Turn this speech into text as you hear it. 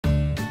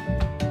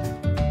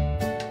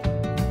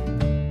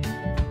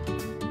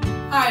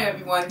Hi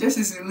everyone, this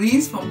is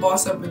Elise from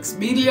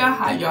Bossupmixmedia.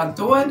 How y'all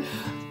doing?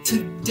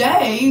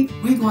 Today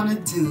we're gonna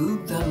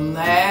do the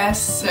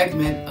last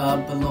segment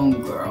of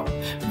Balloon Girl.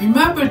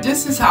 Remember,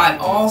 this is how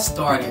it all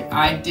started.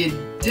 I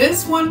did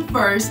this one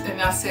first and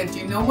I said,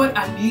 you know what,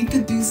 I need to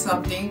do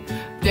something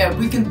that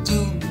we can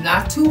do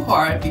not too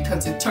hard,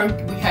 because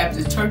we have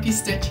the turkey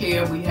stitch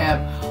here, we have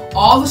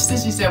all the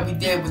stitches that we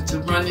did with the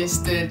running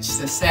stitch,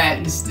 the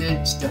satin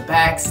stitch, the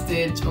back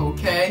stitch,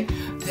 okay?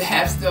 It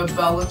has the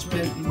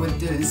embellishment with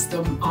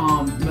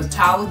the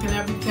metallic and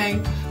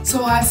everything.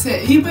 So I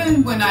said,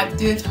 even when I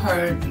did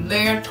her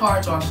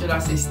leotards, or should I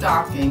say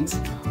stockings,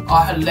 or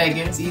her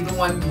leggings, either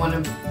one you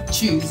want to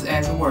choose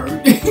as a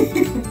word,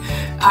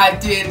 I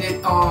did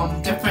it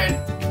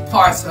different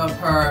parts of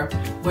her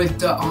with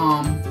the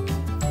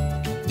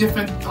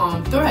different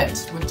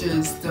threads, which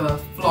is the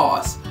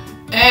floss,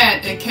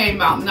 and it came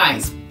out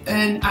nice.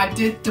 And I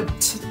did the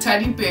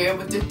teddy bear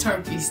with the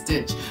turkey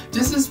stitch.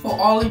 This is for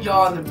all of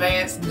y'all in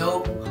advance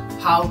know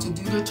how to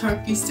do the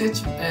turkey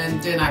stitch.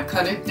 And then I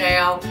cut it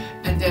down,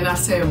 and then I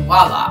said,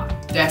 voila,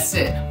 that's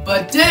it.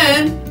 But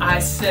then I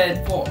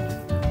said, for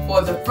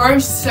the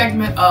first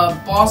segment of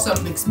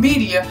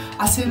Bossupmixmedia,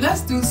 I said,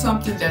 let's do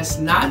something that's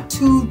not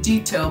too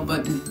detailed,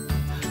 but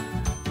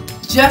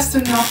just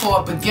enough for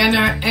a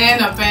beginner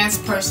and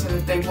advanced person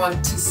if they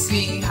want to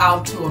see how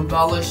to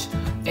embellish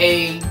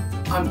a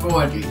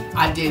embroidery.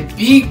 I did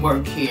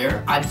beadwork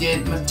here, I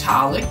did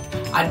metallic,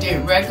 I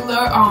did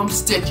regular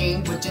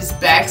stitching, which is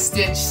back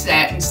stitch,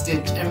 satin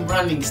stitch, and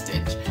running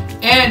stitch.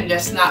 And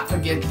let's not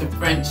forget the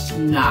French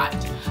knot.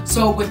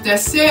 So with that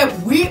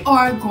said, we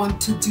are going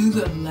to do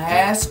the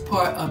last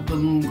part of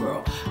Balloon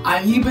Girl.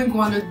 I'm even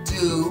going to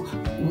do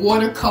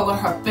watercolor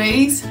her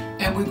face,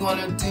 and we're going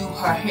to do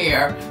her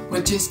hair,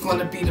 which is going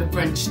to be the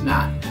French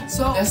knot.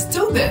 So let's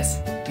do this.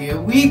 Here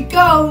we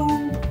go.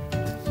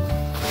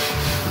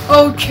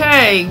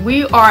 Okay,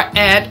 we are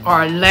at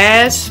our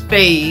last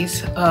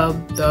phase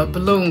of the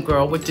Balloon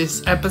Girl, which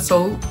is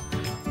episode,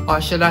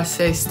 or should I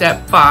say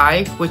step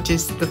 5, which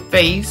is the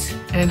face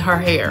and her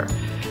hair.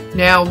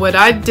 Now what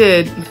I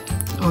did,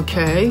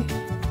 okay,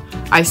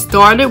 I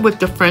started with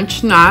the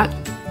French knot.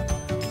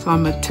 So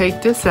I'm going to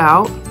take this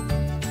out.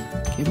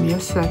 Give me a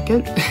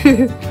second.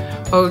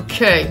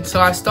 Okay, so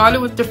I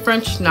started with the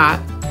French knot.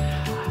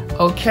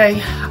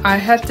 Okay, I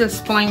had to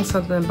explain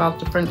something about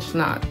the French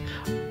knot.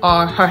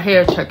 Her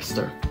hair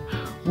texture.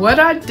 What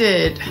I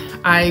did,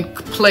 I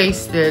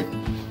placed it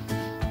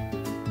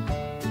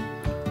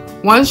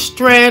one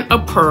strand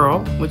of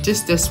pearl, which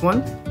is this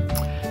one.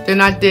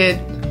 Then I did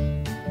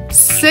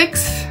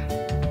 6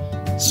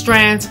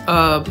 strands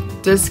of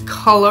this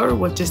color,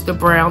 which is the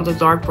brown, the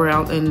dark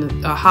brown, and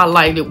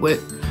highlighted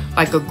with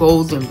like a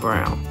golden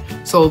brown.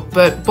 So,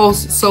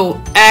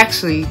 so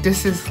actually,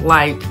 this is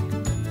like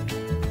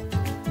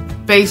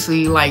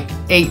basically like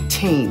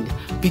 18.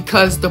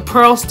 Because the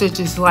pearl stitch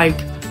is like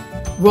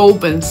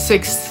woven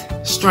 6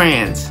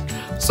 strands,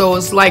 so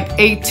it's like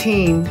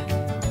 18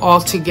 all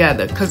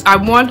together. Because I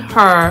want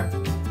her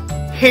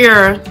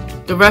hair,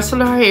 the rest of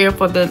her hair,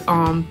 for the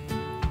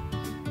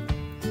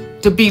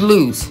to be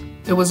loose.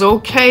 It was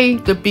okay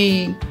to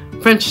be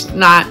French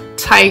knot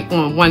tight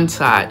on one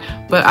side,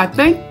 but I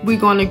think we're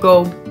gonna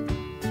go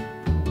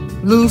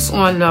loose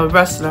on the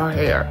rest of her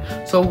hair.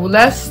 So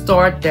let's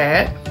start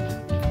that.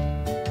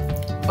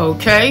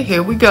 Okay,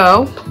 here we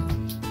go.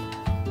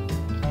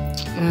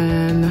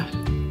 And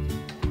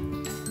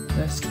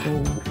let's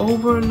go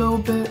over a little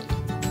bit.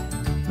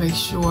 Make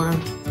sure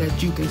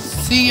that you can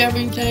see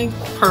everything.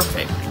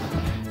 Perfect.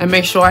 And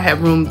make sure I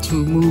have room to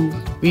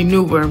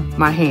maneuver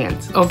my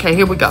hands. Okay,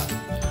 here we go.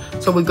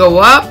 So we go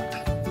up.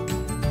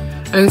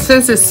 And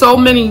since it's so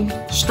many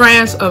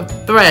strands of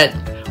thread,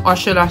 or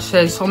should I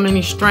say so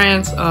many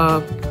strands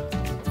of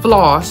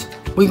floss,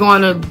 we're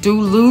going to do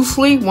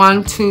loosely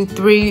 1, 2,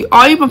 3,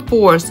 or even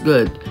 4 is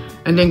good.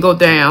 And then go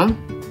down.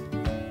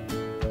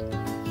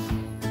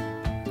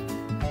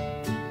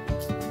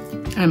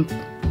 And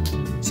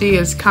see,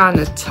 it's kind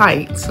of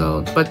tight,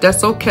 so but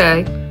that's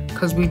okay,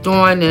 because we're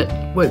doing it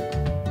with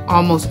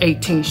almost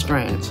 18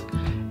 strands.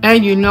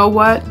 And you know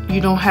what, you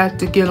don't have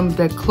to get them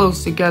that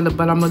close together,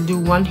 but I'm gonna do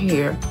one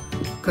here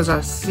because I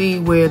see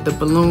where the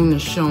balloon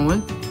is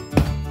showing.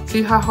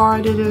 See how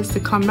hard it is to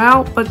come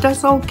out, but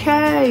that's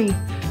okay.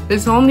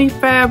 It's only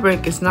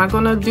fabric. It's not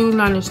gonna do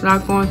nothing. It's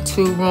not going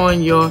to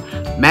ruin your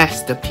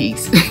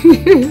masterpiece.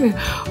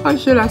 Or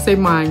should I say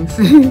mine?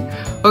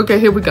 Okay,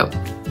 here we go.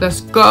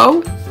 Let's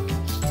go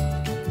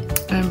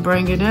and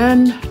bring it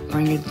in,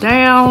 bring it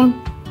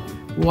down.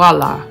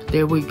 Voila,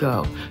 there we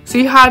go.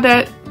 See how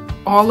that,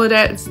 all of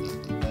that,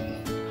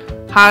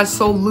 how it's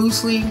so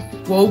loosely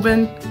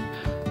woven,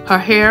 her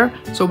hair.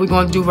 So we're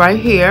gonna do right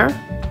here.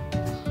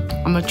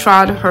 I'm gonna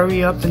try to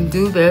hurry up and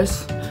do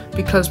this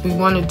because we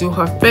want to do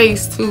her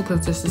face too,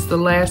 because this is the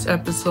last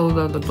episode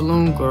of the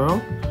Balloon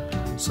Girl.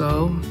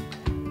 So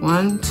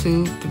 1,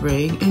 2,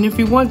 3, and if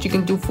you want, you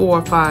can do 4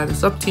 or 5.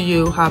 It's up to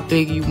you how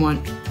big you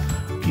want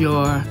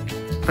your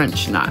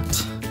French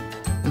knot.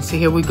 And see,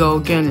 here we go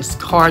again. It's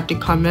hard to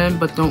come in,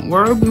 but don't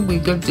worry, we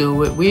can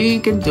do it. We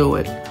can do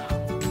it.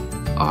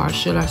 or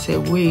should I say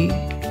we,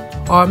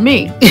 or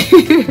me.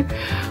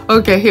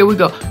 Okay, here we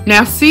go.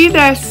 Now see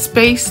that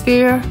space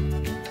there?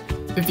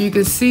 If you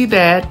can see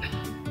that,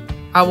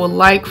 I would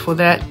like for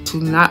that to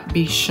not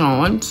be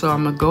shown. So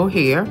I'm gonna go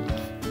here,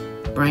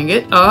 bring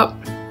it up.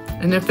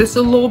 And if it's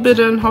a little bit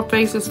in her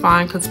face, it's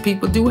fine, because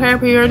people do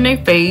have hair in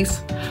their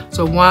face.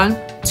 So 1,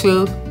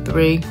 2,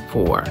 3,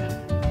 4.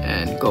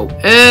 And go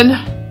in.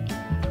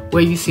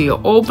 Where you see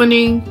an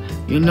opening,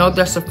 you know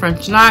that's a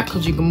French knot,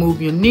 because you can move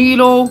your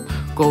needle,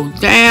 go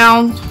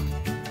down.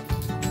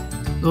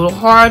 A little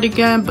hard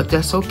again, but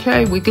that's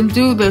okay. We can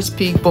do this,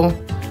 people.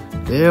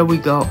 There we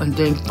go. And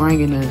then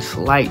bring it in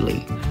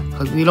slightly,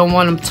 because we don't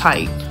want them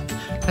tight.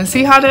 And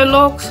see how that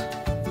looks?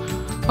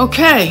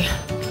 Okay.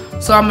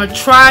 So I'm gonna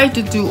try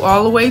to do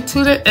all the way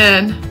to the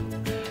end,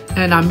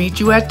 and I'll meet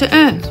you at the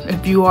end.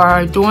 If you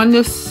are doing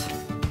this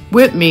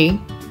with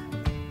me,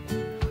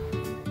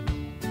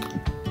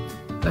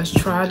 let's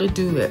try to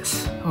do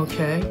this,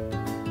 okay?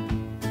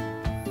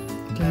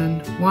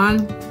 Then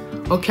 1.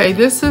 Okay,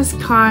 this is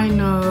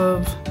kind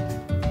of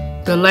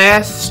the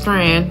last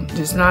strand.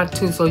 It's not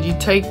 2, so you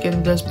take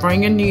and just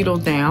bring your needle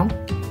down,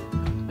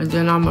 and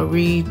then I'm gonna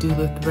redo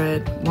the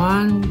thread.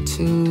 1,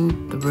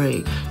 2,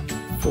 3.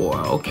 4.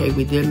 Okay,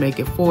 we did make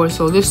it 4,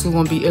 so this is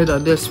gonna be it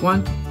of this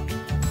one.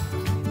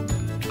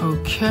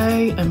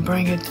 Okay, and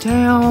bring it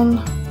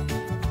down.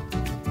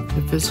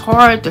 If it's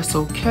hard, that's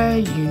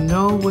okay. You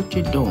know what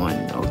you're doing.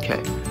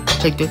 Okay,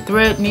 take the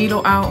thread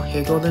needle out.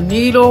 Here go the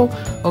needle.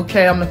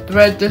 Okay, I'm gonna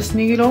thread this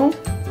needle.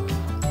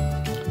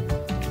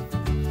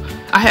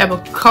 I have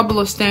a couple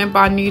of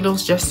standby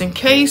needles just in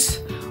case.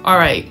 All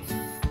right.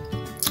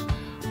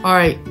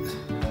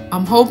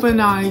 I'm hoping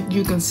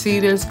you can see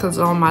this, because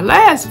on my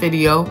last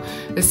video,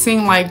 it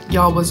seemed like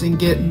y'all wasn't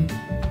getting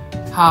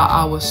how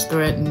I was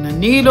threading the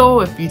needle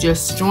if you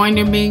just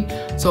joining me.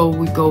 So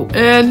we go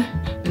in,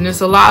 and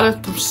there's a lot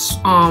of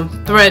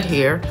thread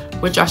here,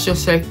 which I should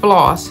say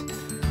floss.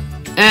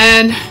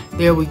 And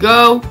there we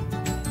go.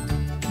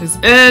 It's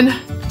in.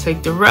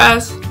 Take the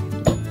rest.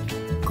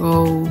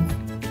 Go.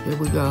 Here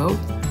we go.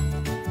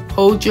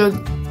 Hold your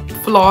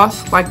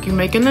floss like you're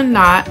making a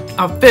knot,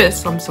 a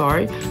fist, I'm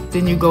sorry.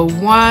 Then you go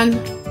 1,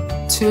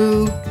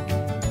 2,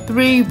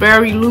 3,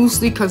 very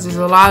loosely, because there's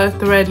a lot of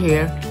thread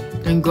here.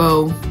 Then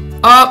go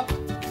up,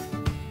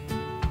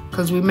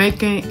 because we're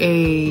making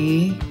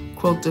a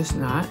quilter's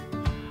knot.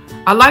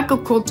 I like a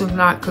quilter's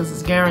knot because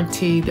it's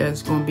guaranteed that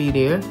it's going to be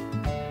there.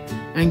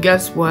 And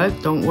guess what?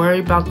 Don't worry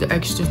about the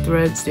extra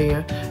threads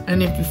there.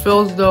 And if you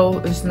feel as though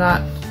it's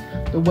not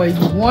the way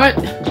you want,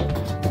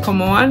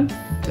 come on,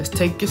 just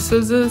take your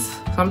scissors.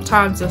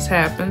 Sometimes this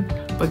happens,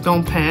 but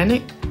don't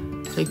panic.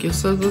 Take your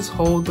scissors,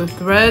 hold the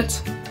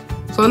threads.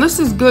 So this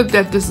is good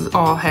that this is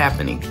all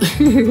happening.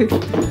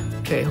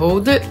 Okay,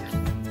 hold it,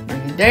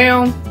 bring it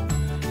down,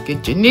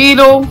 get your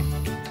needle,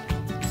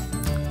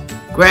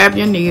 grab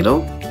your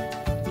needle.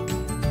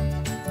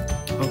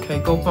 Okay,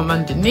 go from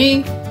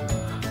underneath,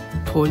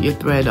 pull your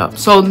thread up.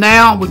 So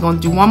now we're gonna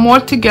do one more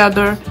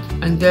together,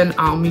 and then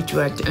I'll meet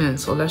you at the end.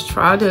 So let's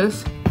try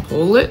this.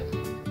 Pull it,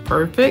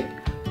 perfect.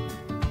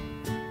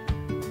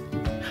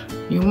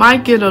 You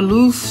might get a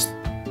loose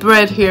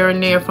thread here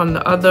and there from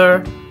the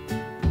other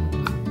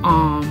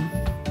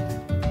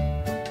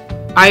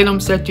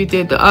items that you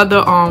did, the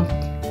other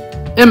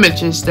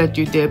images that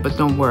you did, but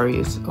don't worry,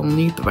 it's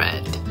only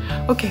thread.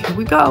 Okay, here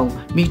we go.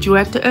 Meet you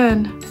at the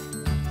end.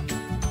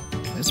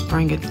 Let's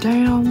bring it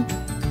down.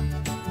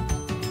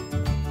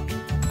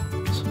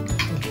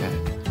 Okay,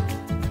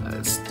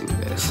 let's do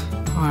this.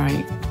 All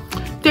right,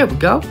 there we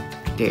go.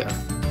 There,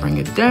 bring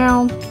it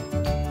down.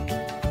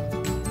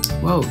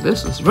 Whoa,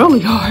 this is really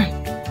hard.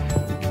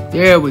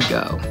 There we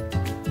go.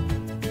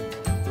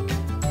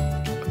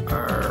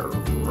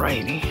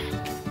 Alrighty.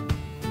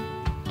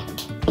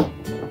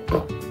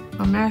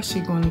 I'm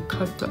actually going to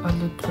cut the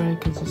other thread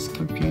because it's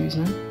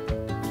confusing.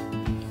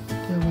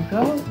 There we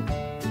go.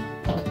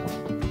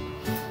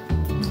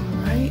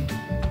 Alright.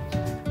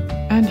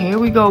 And here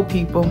we go,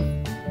 people.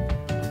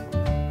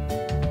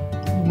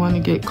 We want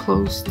to get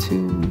close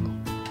to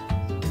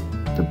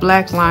the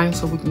black line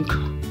so we can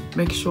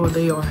make sure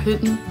they are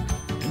hidden.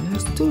 And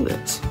let's do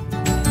this.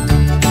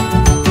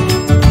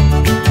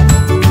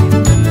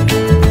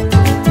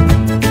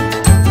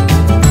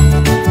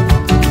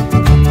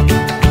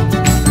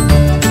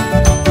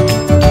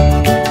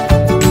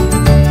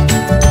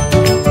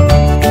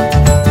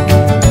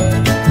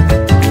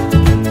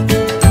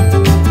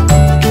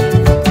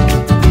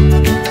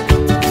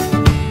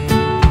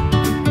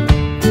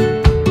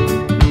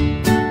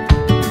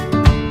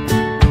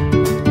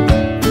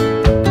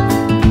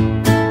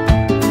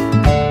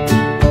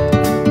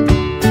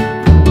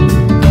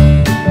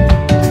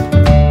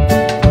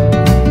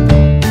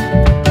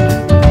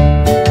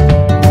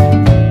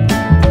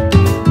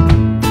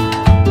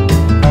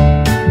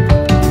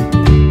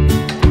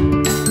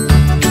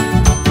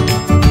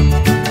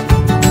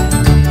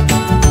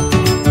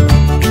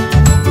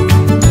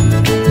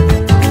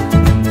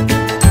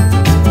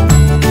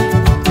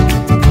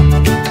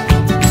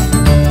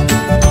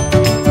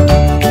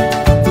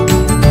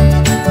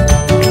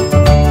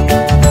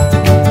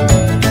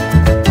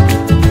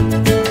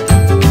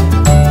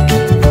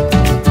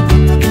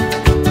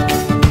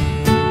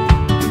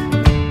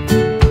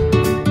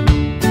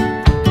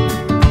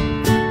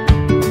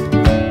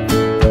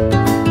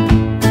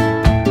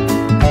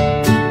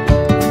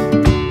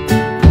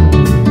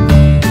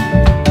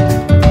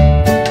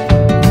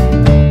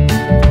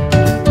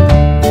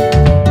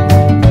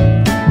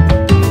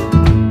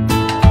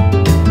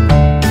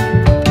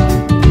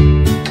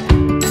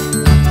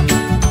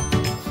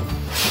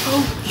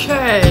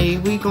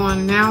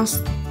 going to now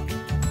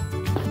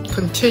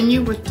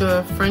continue with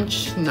the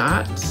French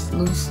knots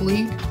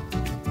loosely.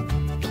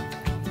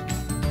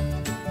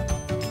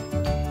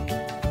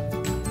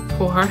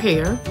 For her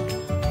hair.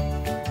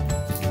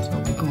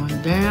 So we're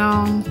going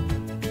down.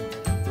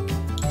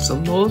 It's a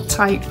little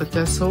tight, but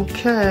that's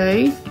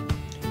okay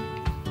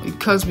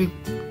because we're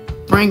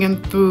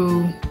bringing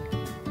through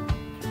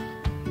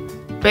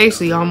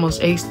basically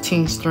almost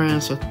 18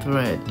 strands of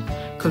thread.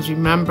 Because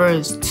remember,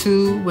 it's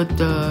 2 with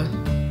the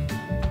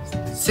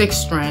 6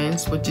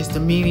 strands, which is the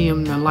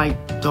medium, the light,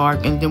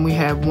 dark, and then we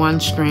have 1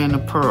 strand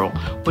of pearl,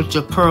 which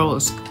a pearl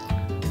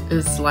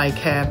is like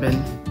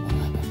having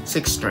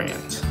 6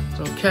 strands.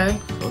 Okay,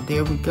 so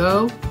there we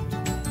go.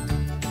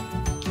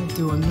 I'll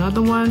do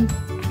another one,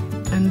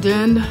 and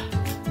then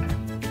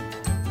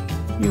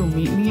you'll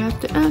meet me at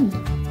the end.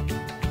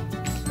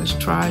 Let's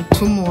try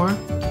 2 more,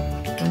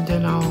 and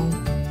then I'll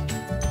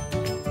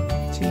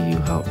see you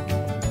help.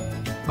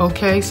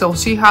 Okay, so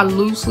see how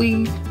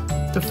loosely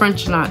the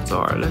French knots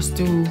are. Let's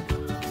do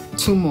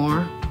 2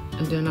 more,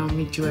 and then I'll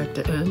meet you at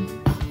the end.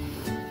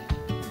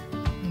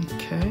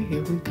 Okay,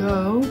 here we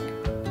go.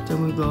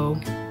 Then we go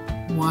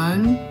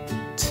 1,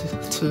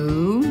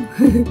 2,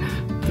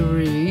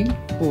 3,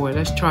 4.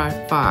 Let's try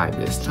 5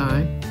 this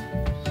time,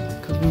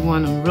 because we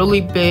want them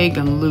really big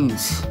and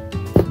loose.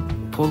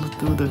 Pull it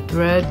through the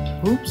thread.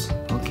 Oops.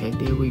 Okay,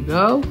 there we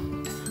go.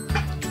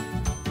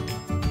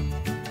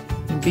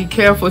 And be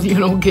careful you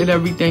don't get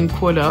everything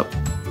caught up.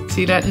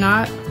 See that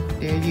knot?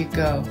 There you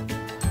go.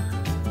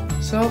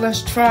 So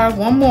let's try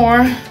 1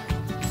 more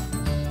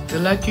to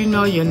let you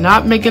know you're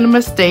not making a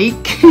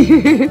mistake.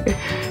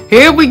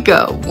 Here we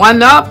go.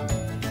 1 up.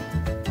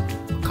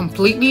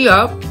 Completely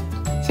up.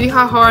 See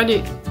how hard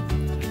you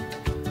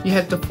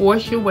have to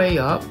force your way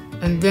up,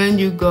 and then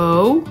you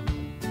go.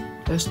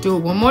 Let's do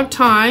it 1 more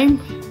time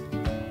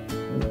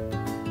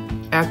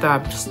after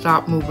I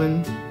stop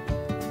moving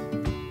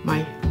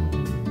my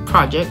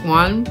project.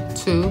 1,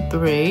 2,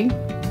 3,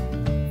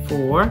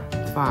 4,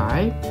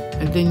 5,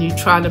 and then you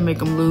try to make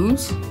them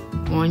loose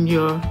on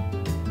your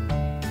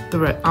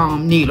thread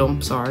needle.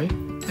 I'm sorry,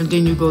 and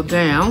then you go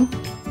down.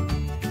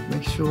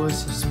 Make sure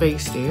it's a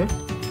space there.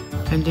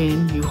 And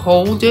then you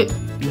hold it,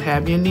 you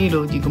have your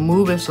needle, you can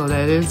move it so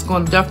that it's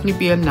going to definitely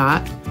be a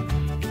knot.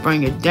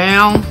 Bring it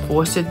down,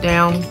 force it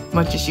down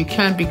much as you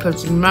can,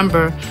 because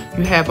remember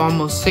you have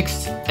almost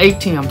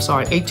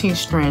 18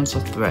 strands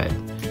of thread.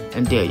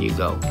 And there you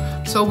go.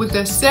 So with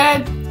that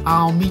said,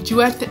 I'll meet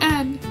you at the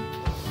end.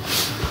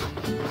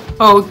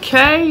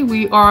 Okay,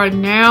 we are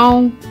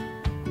now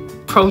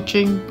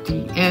approaching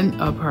the end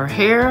of her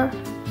hair,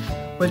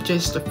 which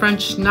is the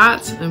French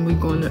knots, and we're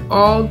going to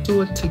all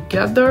do it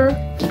together.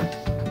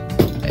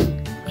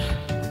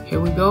 Here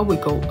we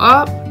go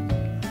up.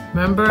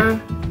 Remember,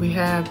 we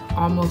have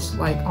almost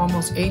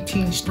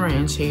 18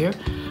 strands here.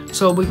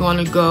 So we're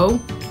going to go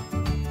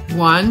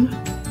 1,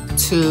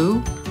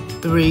 2,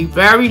 3,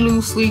 very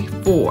loosely,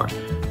 4.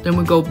 Then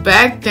we go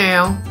back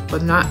down,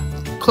 but not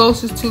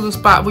closest to the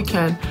spot we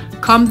can.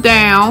 Come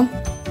down.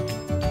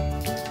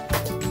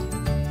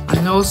 I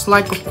know it's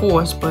like a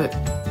force, but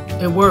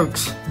it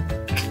works.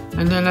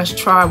 And then let's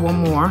try 1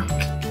 more.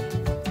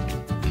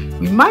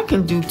 We might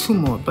can do 2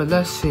 more, but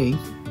let's see.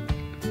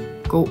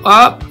 Go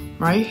up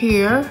right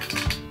here.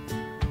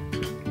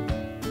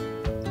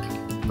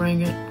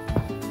 Bring it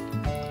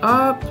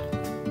up.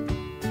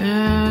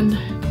 And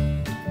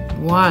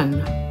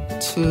 1,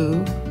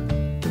 2,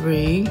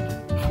 3,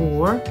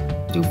 4.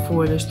 Do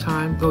 4 this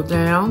time. Go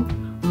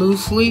down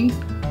loosely.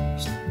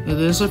 It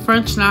is a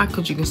French knot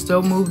because you can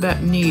still move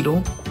that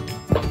needle.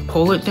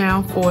 Pull it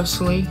down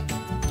forcefully.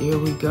 There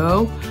we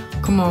go.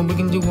 Come on, we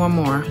can do 1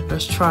 more.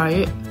 Let's try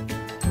it.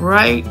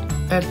 Right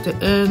at the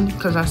end,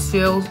 because I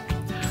still,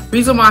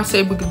 reason why I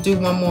say we could do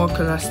 1 more,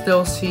 because I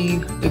still see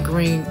the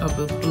green of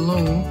the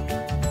balloon.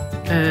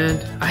 And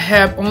I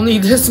have only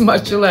this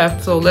much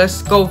left, so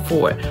let's go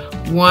for it.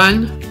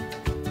 1,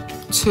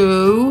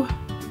 2,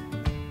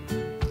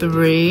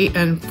 3,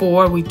 and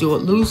 4. We do it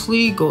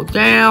loosely. Go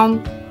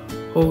down.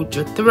 Hold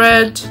your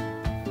thread.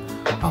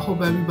 I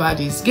hope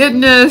everybody's getting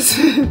this.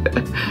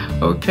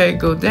 Okay,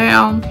 go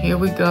down. Here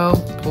we go.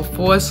 Pull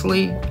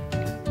forcefully.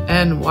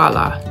 And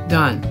voila,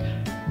 done.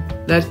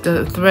 Let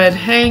the thread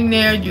hang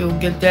there. You'll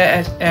get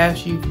that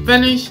as you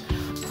finish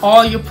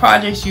all your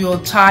projects. You'll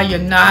tie your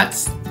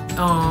knots,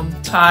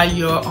 tie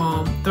your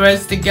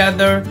threads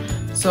together.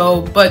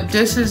 So, but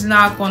this is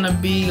not going to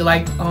be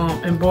like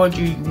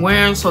embroidery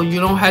wearing, so you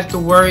don't have to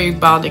worry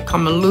about it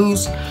coming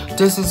loose.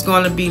 This is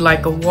going to be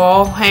like a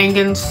wall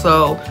hanging.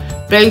 So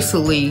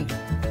basically,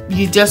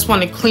 you just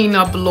want to clean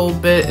up a little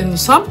bit. And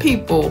some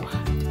people,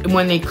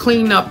 when they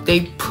clean up,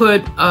 they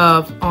put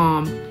a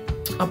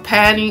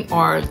padding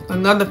or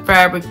another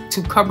fabric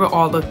to cover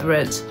all the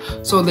threads,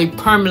 so they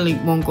permanently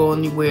won't go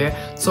anywhere.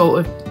 So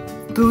if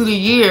through the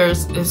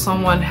years, if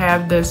someone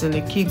have this and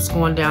it keeps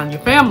going down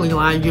your family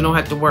line, you don't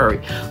have to worry.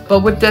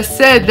 But with that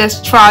said,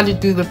 let's try to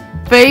do the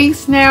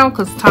face now,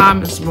 because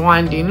time is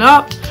winding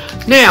up.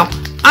 Now,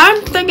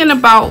 I'm thinking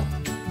about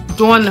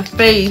doing the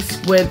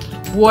face with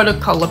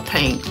watercolor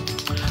paint.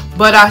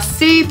 But I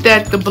see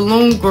that the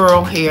balloon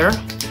girl here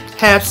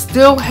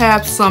still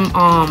have some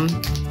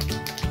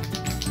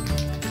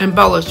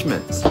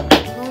embellishments.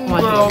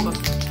 Balloon girl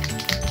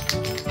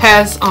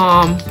has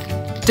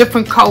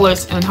different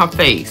colors in her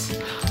face.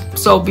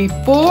 So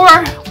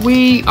before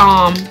we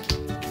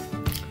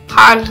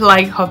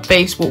highlight her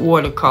face with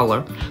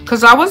watercolor,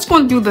 because I was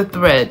going to do the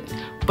thread,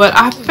 but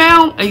I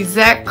found a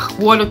exact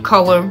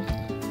watercolor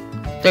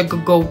that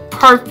could go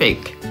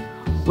perfect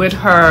with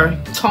her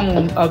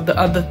tone of the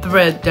other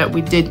thread that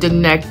we did, the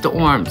neck, the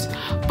arms.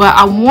 But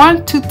I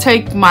want to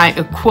take my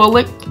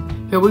acrylic,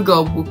 here we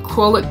go,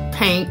 acrylic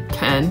paint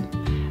pen,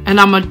 and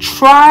I'm gonna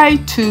try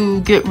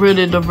to get rid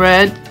of the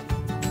red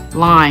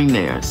line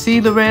there. See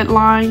the red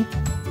line?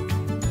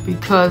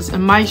 Because it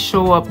might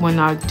show up when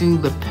I do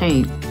the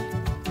paint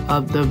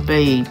of the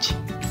beige.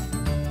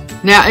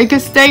 Now it can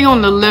stay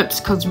on the lips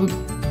because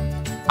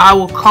I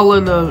will color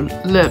the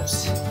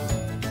lips.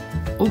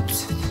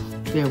 Oops,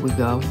 there we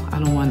go. I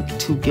don't want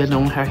to get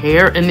on her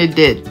hair, and it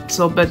did.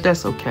 So, but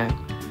that's okay.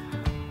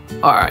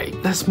 All right,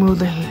 let's move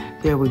the hair.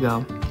 There we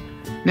go.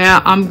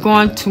 Now I'm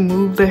going to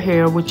move the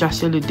hair, which I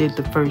should have did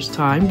the first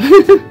time.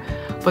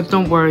 But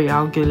don't worry,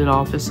 I'll get it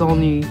off. It's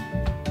only,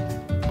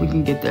 we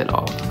can get that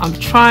off. I'm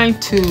trying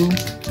to,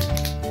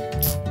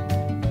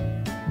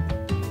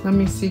 let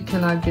me see,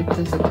 can I get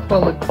this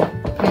acrylic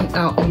paint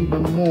out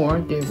even more?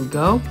 There we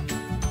go.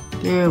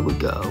 There we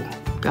go.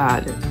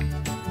 Got it.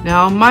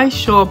 Now it might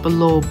show up a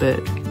little bit.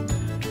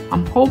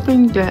 I'm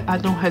hoping that I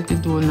don't have to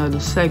do another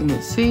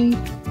segment. See,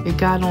 it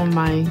got on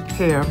my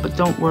hair, but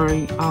don't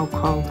worry, I'll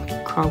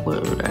color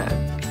that.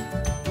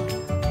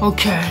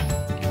 Okay.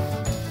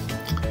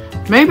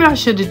 Maybe I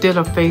should have did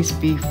her face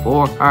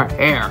before her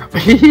hair.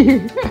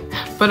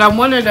 But I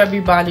wanted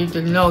everybody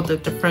to know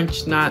that the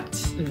French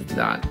knots is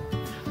not.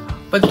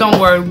 But don't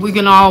worry, we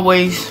can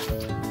always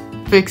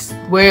fix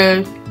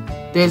where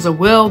there's a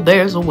will,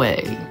 there's a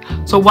way.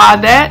 So while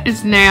that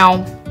is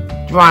now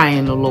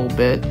drying a little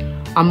bit,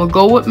 I'm gonna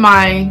go with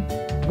my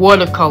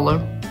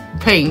watercolor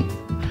paint.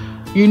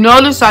 You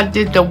notice I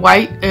did the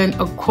white and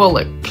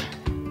acrylic.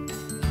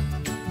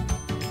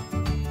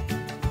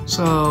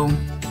 So,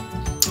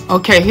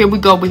 okay, here we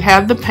go. We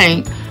have the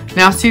paint.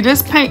 Now see,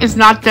 this paint is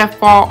not that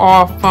far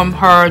off from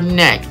her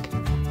neck.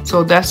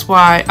 So that's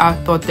why I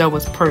thought that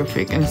was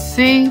perfect. And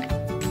see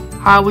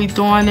how we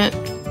doing it?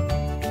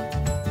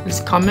 It's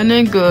coming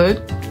in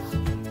good.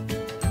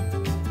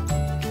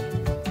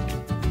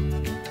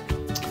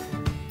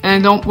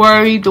 And don't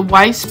worry, the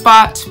white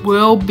spots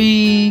will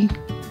be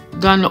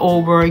done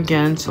over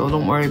again, so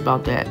don't worry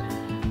about that.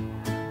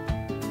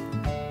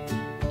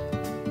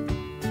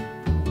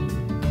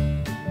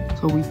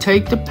 So we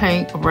take the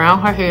paint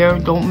around her hair.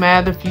 Don't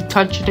matter if you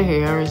touch the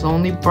hair, it's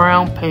only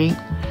brown paint.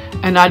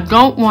 And I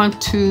don't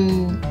want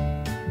to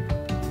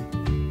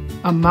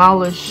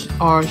demolish,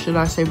 or should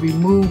I say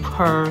remove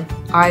her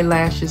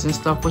eyelashes and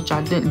stuff, which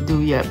I didn't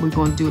do yet. We're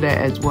going to do that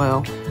as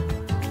well.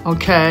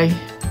 Okay.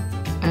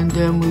 And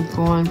then we're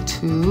going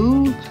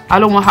to, I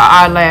don't want her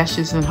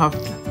eyelashes and her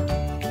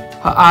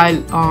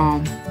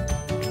eyebrow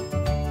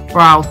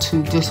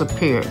to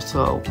disappear.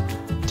 So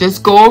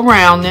just go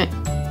around it.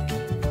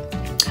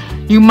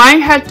 You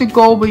might have to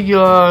go over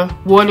your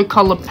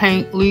watercolor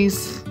paint at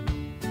least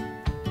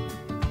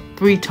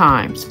 3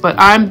 times. But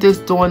I'm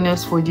just doing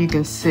this so you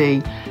can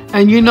see.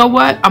 And you know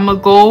what? I'm going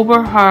to go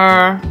over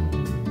her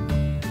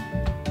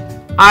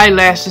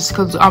eyelashes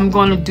because I'm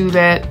going to do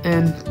that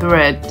in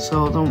thread,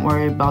 so don't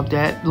worry about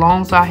that. As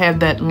long as I have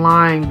that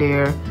line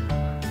there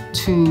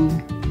to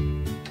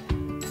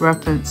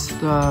reference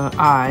the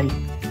eye,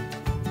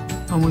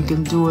 and we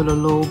can do it a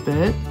little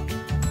bit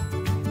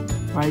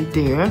right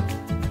there.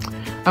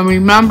 And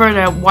remember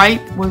that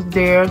white was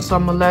there, so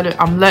I'm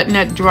letting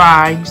that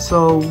dry.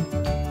 So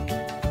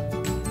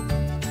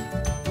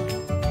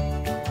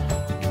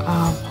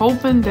I'm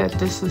hoping that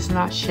this is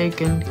not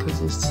shaking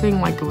because it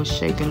seemed like it was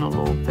shaking a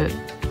little bit.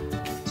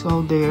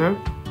 So there.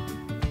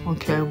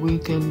 Okay, we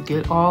can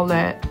get all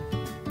that.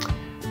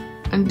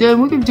 And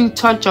then we can do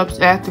touch-ups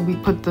after we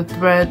put the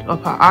thread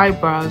of her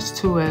eyebrows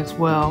too as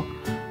well.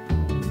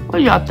 What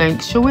do y'all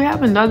think? Should we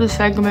have another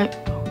segment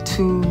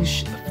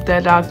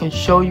that I can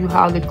show you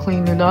how to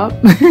clean it up?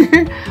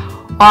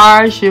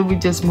 Or should we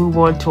just move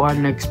on to our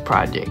next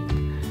project?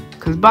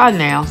 Because by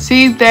now,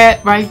 see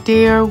that right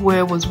there where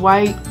it was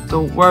white?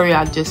 Don't worry,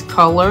 I just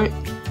colored.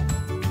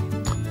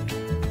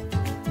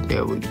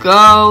 There we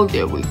go,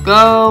 there we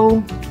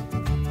go.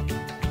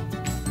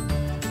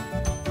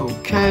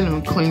 Okay, let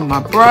me clean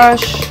my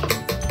brush.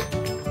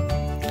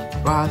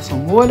 Dry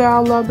some water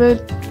out of it.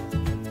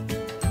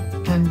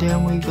 And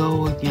then we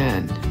go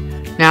again.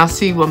 Now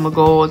see, I'm gonna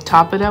go on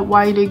top of that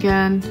white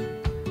again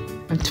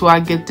until I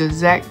get the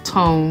exact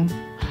tone.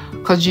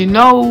 Cause you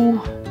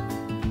know,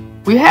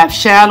 we have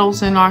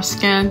shadows in our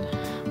skin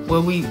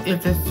where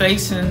if it's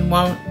facing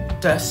one,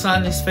 the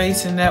sun is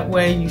facing that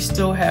way, you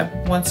still have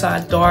one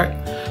side dark.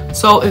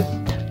 So if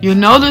you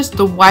notice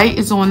the white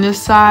is on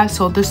this side,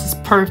 so this is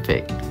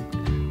perfect.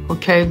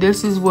 Okay,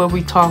 this is where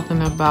we're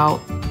talking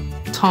about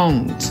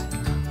tones.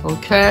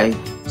 Okay,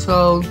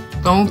 so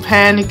Don't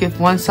panic if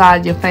one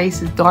side of your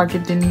face is darker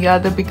than the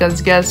other,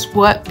 because guess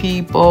what,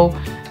 people?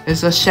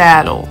 It's a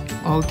shadow,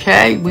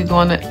 okay? We're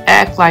going to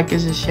act like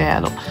it's a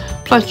shadow.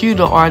 Plus, you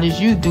the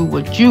artist, you do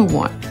what you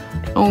want.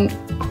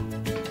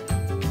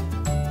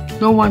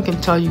 No one can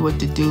tell you what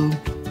to do.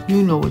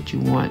 You know what you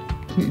want.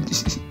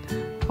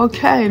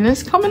 Okay, and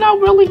it's coming out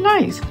really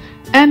nice.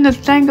 And the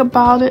thing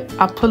about it,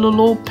 I put a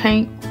little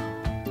paint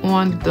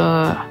on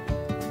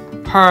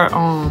her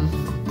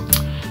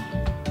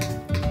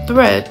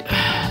thread,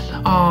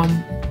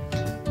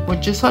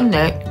 which is her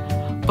neck,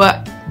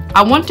 but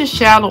I want the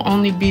shadow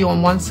only be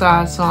on one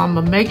side, so I'm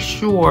gonna make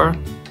sure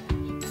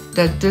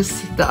that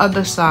the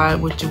other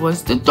side, which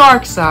was the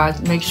dark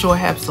side, make sure it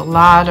has a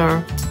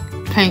lighter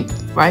paint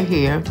right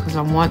here, because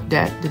I want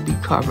that to be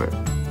covered.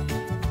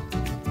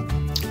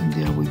 And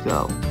there we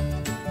go.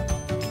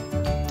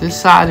 This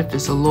side, if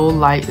it's a little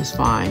light, is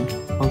fine,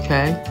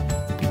 okay?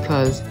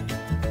 Because,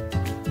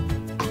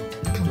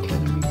 okay,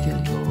 let me get a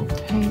little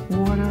paint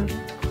water.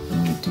 Let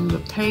me do the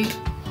paint,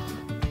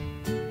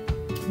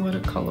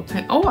 watercolor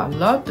paint. Oh, I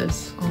love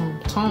this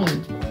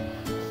tone.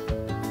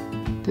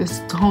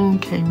 This tone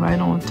came right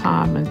on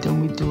time, and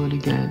then we do it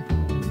again.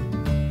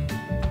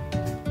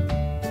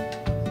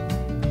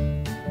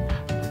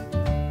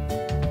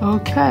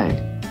 Okay,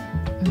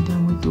 and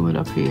then we do it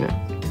up here.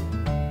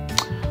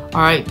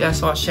 All right,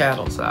 that's our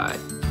shadow side.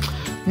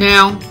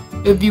 Now,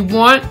 if you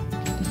want,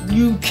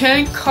 you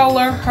can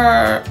color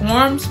her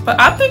arms, but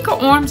I think her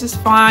arms is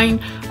fine.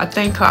 I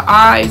think her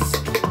eyes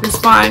is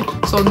fine.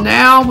 So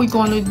now we're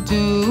going to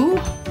do,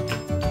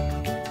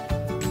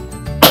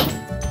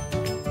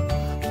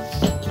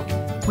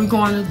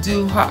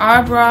 her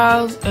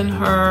eyebrows and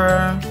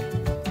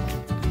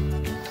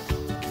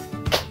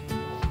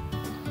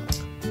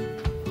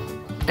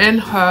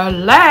her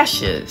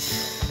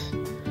lashes.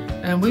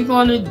 And we're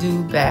going to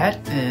do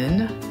that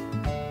in,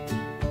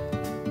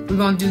 we're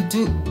going to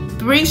do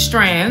 3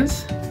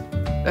 strands.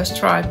 Let's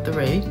try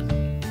 3.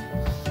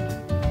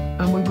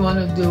 And we're going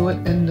to do it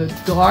in the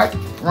dark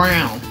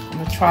brown. I'm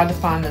going to try to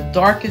find the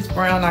darkest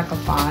brown I can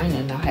find,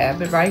 and I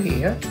have it right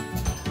here,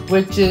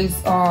 which is,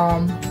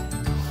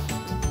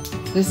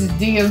 this is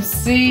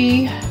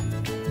DMC.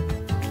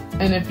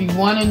 And if you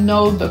want to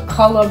know the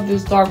color of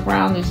this dark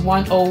brown, is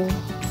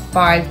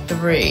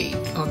 1053,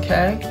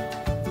 okay?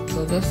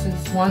 So this is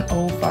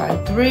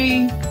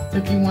 1053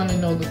 if you want to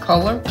know the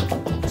color.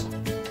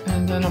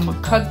 And then I'm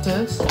going to cut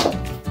this.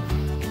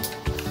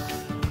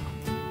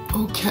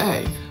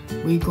 Okay,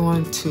 we're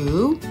going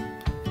to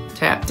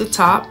tap the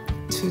top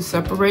to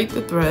separate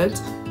the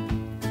threads.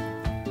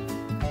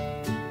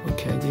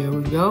 Okay, there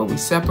we go. We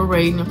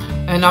separate them.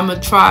 And I'm going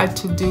to try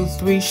to do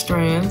 3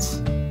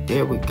 strands.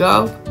 There we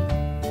go.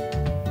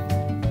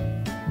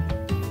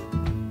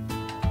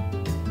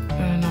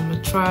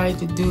 Try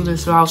to do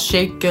this without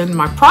shaking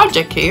my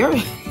project here.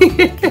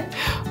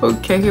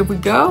 Okay, here we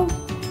go.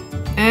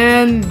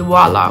 And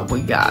voila,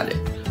 we got it.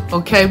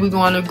 Okay, we're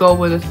going to go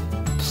with a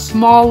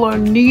smaller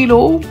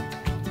needle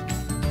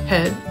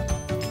head.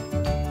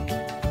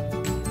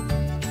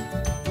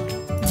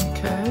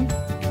 Okay.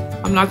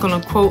 I'm not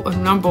going to quote a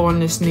number on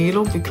this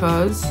needle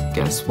because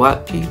guess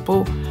what,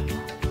 people?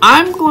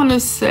 I'm going to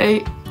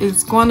say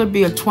it's going to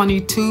be a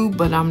 22,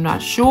 but I'm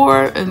not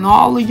sure. And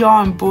all of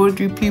y'all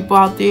embroidery people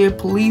out there,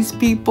 police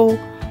people,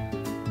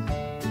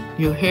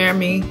 you hear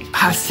me?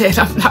 I said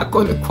I'm not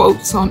going to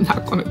quote, so I'm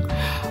not going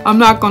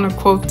to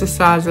quote the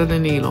size of the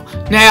needle.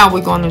 Now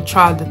we're going to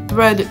try to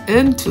thread it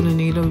into the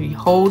needle. You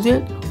hold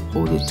it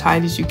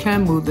tight as you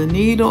can, move the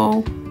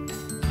needle,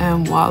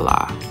 and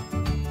voila.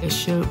 It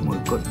should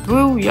go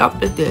through.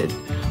 Yup, it did.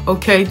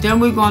 Okay,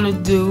 then we're going to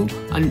do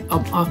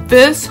a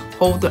fist,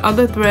 hold the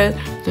other thread,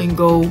 then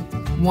go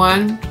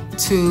 1,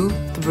 2,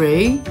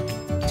 3.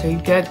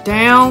 Take that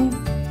down.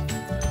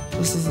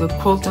 This is the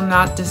quilter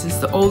knot. This is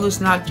the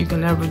oldest knot you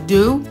can ever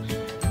do.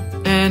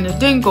 And it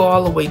didn't go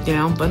all the way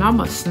down, but I'm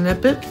going to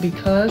snip it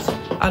because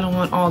I don't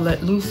want all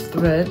that loose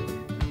thread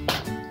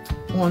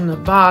on the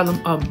bottom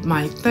of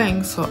my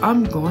thing. So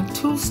I'm going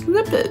to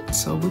snip it.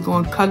 So we're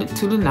going to cut it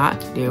to the knot.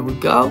 There we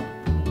go.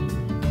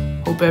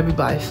 Hope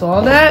everybody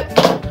saw that.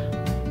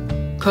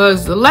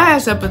 Because the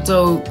last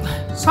episode,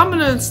 some of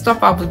the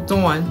stuff I was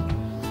doing,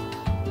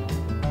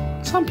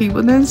 some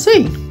people didn't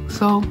see.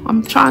 So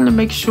I'm trying to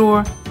make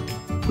sure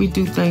we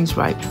do things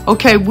right.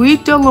 Okay, we're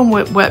dealing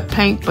with wet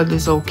paint, but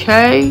it's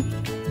okay.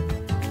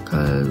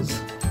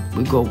 Because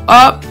we go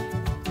up.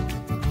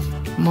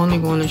 I'm only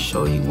going to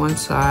show you one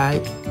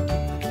side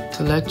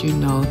to let you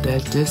know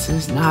that this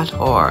is not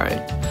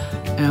hard.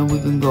 And we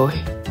can go,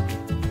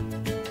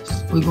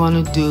 we're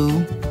going to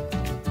do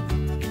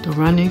the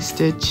running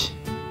stitch.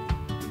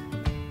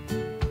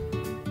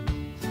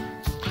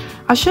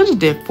 I should have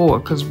did 4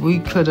 because we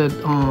could have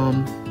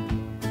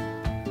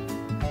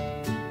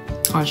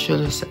I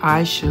should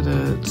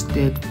have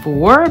did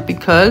 4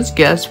 because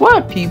guess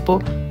what,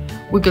 people,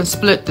 we can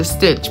split the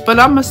stitch, but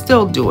I'm gonna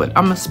still do it.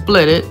 I'm gonna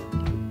split it.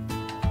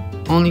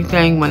 Only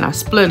thing when I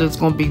split it's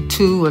gonna be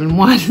 2 and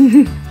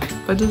 1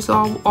 but it's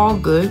all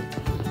good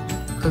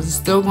because it's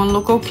still gonna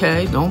look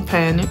okay. Don't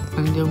panic.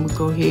 And then we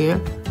go here.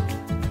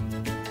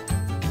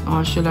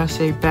 Or should I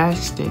say back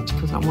stitch,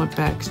 because I want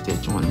back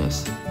stitch on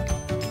this.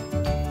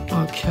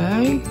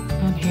 Okay,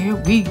 and here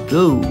we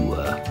go.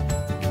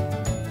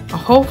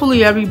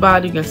 Hopefully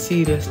everybody can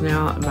see this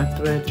now. My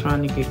thread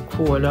trying to get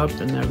caught up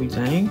and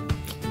everything.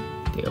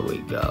 There we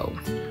go.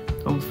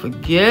 Don't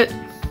forget,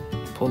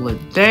 pull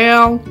it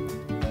down.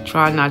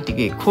 Try not to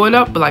get caught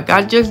up like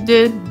I just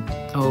did.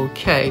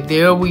 Okay,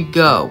 there we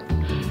go.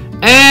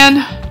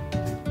 And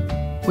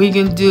we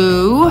can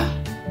do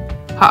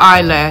her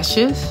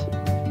eyelashes.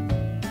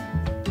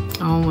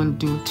 I don't want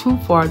to do too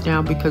far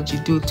down because you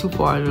do too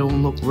far, it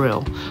don't look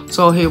real.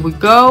 So here we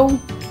go.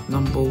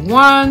 Number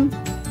 1.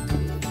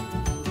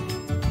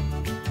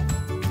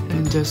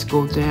 And just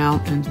go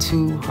down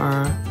into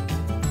her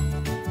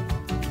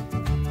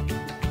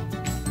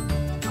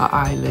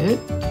eyelid.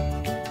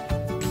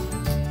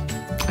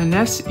 And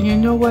that's, you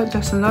know what,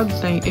 that's another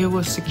thing. It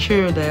will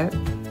secure that.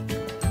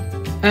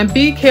 And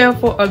be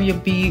careful of your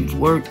bead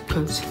work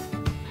because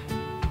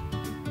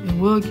it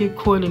will get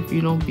caught if you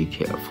don't be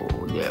careful.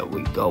 There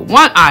we go.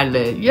 1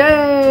 eyelid.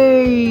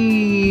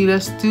 Yay!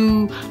 Let's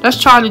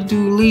try to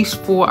do at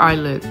least 4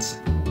 eyelids.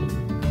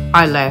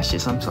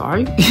 Eyelashes, I'm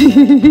sorry.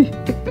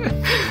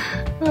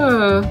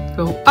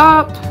 Go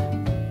up.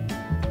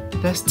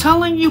 That's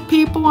telling you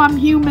people I'm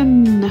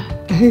human.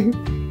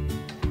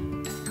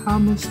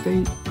 Common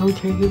state.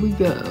 Okay, here we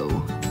go.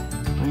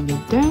 Bring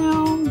it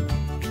down.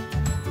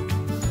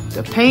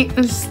 The paint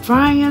is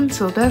drying,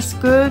 so that's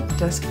good.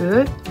 That's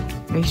good.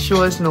 Make sure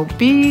there's no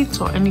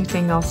beads or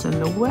anything else in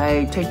the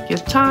way. Take your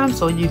time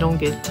so you don't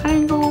get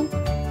tangled.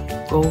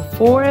 Go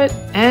for it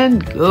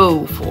and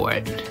go for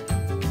it.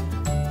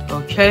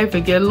 Okay, if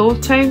it get a little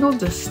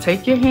tangled, just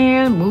take your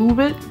hand, move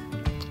it,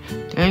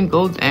 and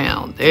go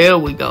down. There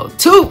we go.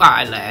 2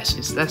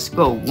 eyelashes. Let's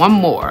go. 1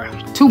 more.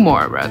 2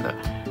 more, rather.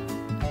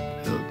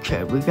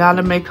 Okay, we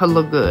gotta make her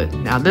look good.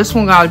 Now this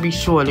one gotta be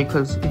shorter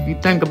because if you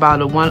think about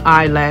it, 1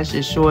 eyelash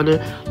is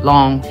shorter,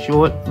 long,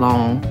 short,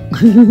 long.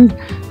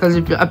 Because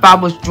if I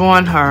was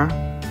drawing her,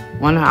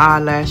 1 of her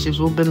eyelashes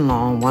would have been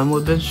long, 1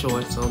 would have been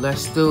short. So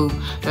let's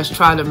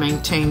try to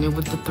maintain it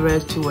with the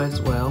thread too as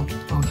well.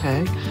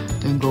 Okay,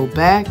 then go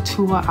back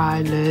to her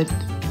eyelid.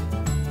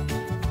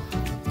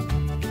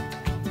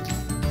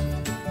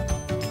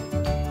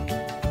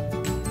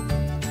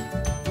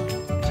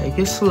 Take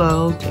it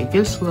slow, take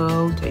it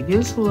slow, take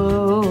it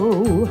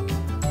slow.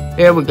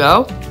 There we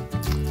go.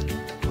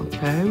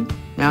 Okay,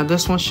 now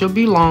this one should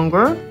be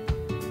longer.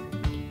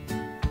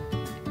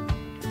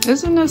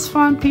 Isn't this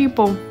fun,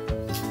 people?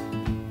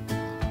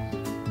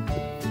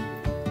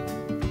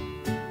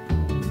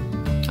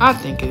 I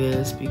think it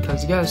is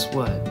because guess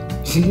what?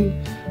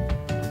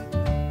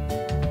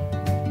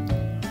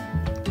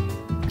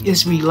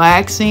 It's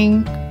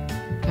relaxing,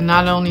 and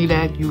not only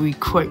that, you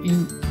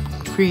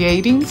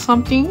creating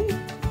something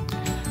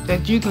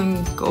that you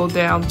can go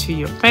down to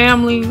your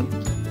family,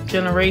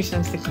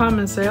 generations to come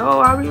and say, oh,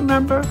 I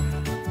remember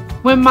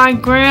when my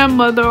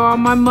grandmother or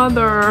my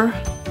mother,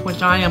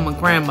 which I am a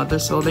grandmother,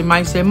 so they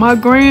might say, my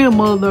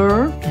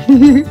grandmother.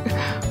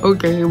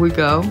 Okay, here we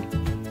go.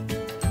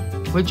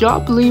 Would y'all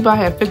believe I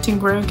have 15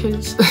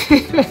 grandkids?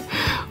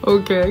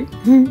 Okay.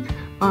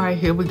 All right,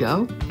 here we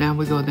go. Now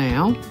we go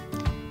down.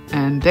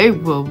 And they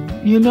will,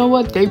 you know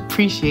what? They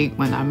appreciate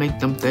when I make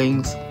them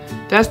things.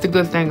 That's the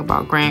good thing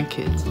about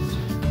grandkids.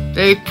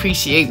 They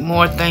appreciate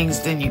more things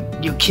than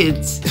your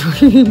kids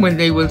when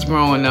they was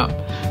growing up.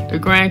 The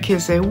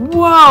grandkids say,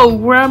 whoa,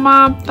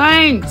 Grandma,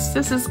 thanks.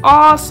 This is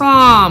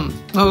awesome.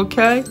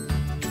 Okay.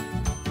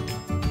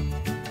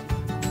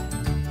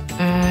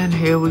 And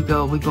here we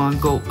go. We're going to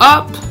go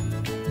up.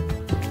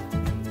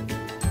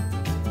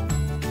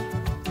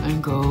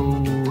 And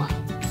go.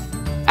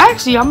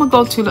 Actually, I'm going to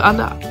go to the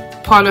other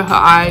part of her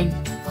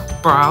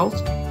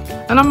eyebrows.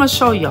 And I'm going to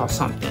show y'all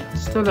something.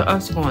 Instead of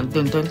us going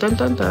dun dun dun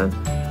dun dun.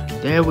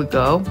 There we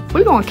go.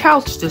 We're going to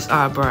couch this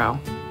eyebrow.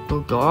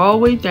 We'll go all the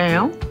way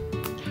down.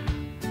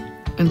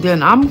 And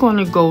then I'm going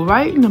to go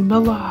right in the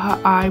middle of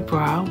her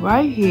eyebrow,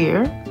 right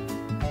here.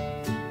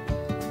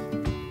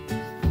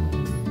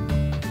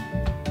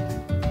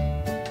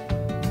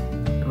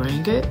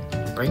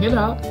 Bring it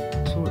up.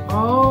 So we're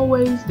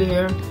always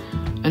there.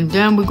 And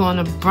then we're going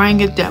to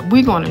bring it down.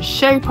 We're going to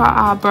shape our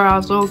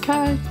eyebrows,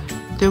 okay?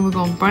 Then we're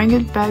going to bring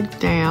it back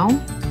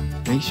down.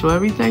 Make sure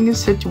everything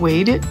is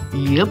situated.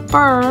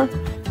 Yepper.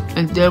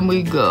 And then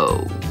we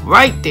go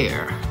right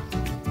there.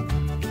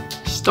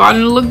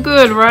 Starting to look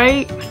good,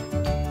 right?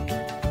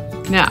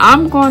 Now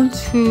I'm going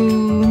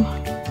to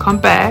come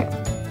back.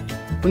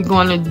 We're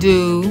going to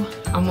do,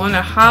 I want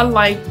to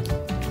highlight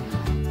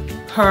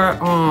her,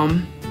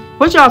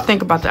 what y'all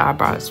think about the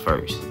eyebrows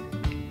first?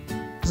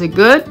 Is it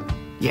good?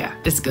 Yeah,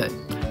 it's good.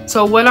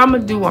 So what I'm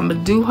going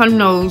to do her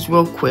nose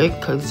real quick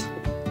because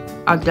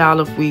I doubt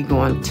if we're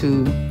going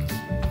to.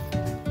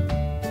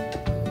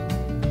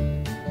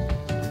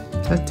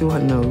 Let's do her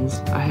nose.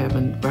 I have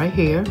it right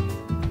here.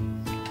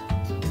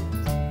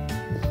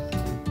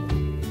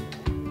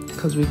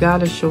 Because we got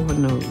to show her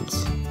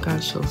nose.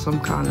 Gotta show some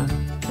kind of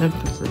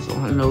emphasis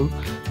on those.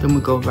 Then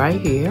we go right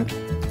here.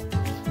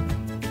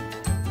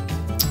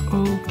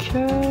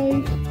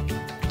 Okay.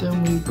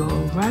 Then we go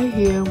right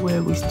here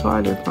where we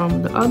started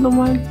from the other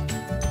one.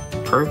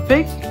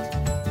 Perfect.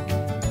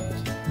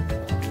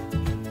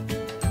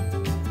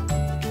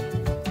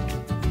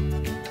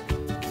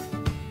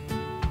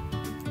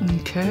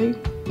 Okay,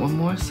 one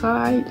more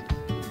side.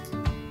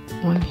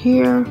 One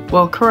here.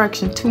 Well,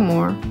 correction, two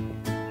more.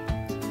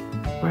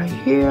 Right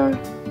here.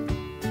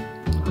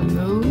 Her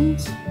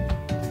nose.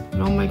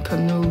 Don't make her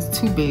nose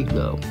too big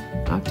though.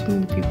 Not too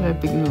many people have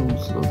big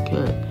nose.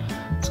 Okay.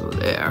 So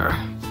there.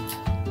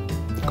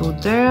 Go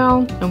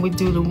down and we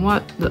do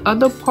the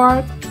other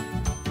part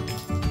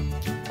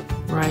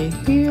right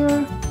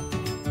here.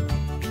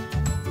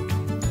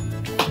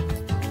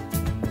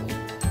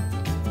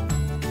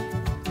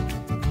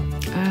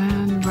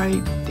 And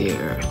right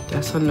there.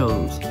 That's her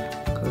nose.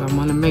 Because I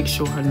want to make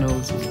sure her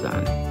nose is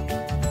done.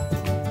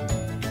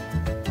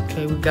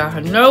 Okay, we got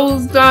her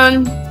nose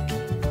done.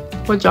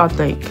 What y'all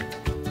think?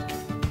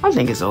 I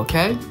think it's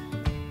okay.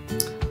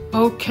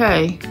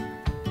 Okay.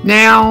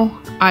 Now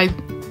I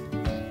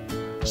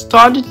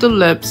started the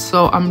lips,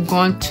 so I'm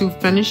going to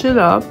finish it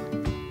up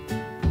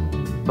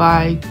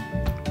by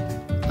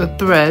the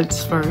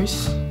threads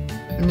first.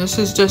 And this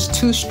is just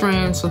 2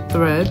 strands of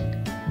thread.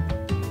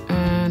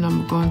 And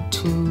I'm going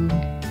to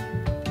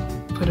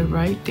put it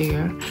right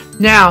there.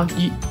 Now,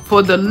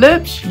 for the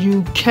lips,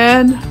 you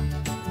can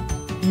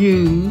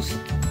use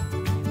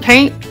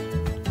paint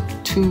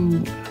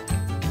to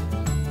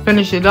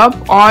finish it up,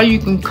 or you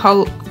can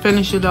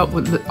finish it up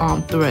with the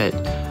thread.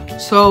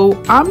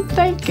 So I'm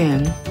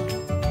thinking,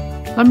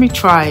 let me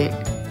try it.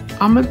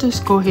 I'm gonna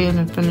just go ahead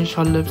and finish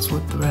her lips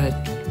with thread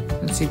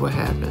and see what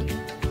happens.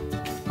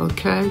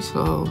 Okay,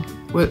 so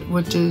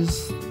which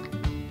is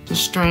the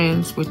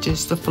strands, which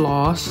is the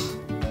floss.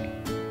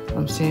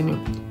 I'm seeing it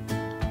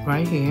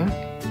right here.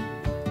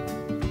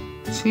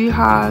 See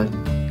how,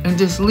 and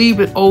just leave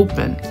it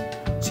open.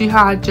 See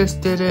how I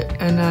just did it,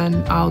 and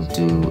then I'll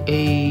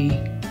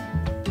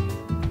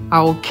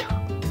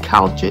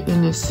couch it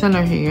in the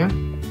center here.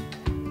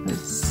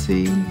 Let's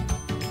see.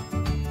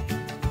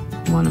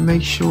 I want to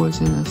make sure it's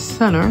in the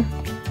center.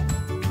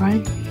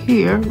 Right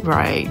here.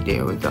 Right,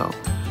 there we go.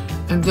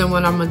 And then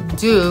what I'm going to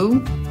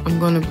do, I'm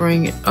going to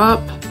bring it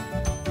up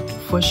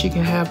before she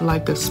can have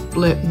like a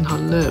split in her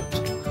lip.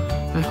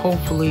 And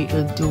hopefully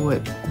it'll do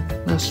it.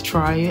 Let's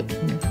try it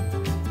and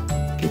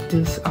get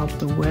this out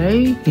the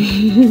way.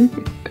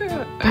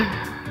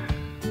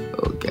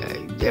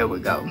 Okay, there we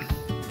go.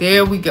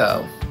 There we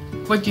go.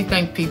 What do you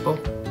think, people?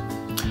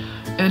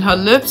 And her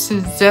lips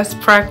is just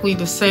practically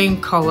the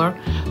same color.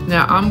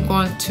 Now I'm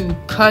going to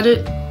cut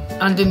it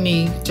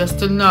underneath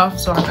just enough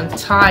so I can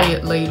tie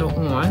it later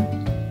on.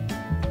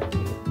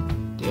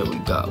 There we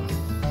go.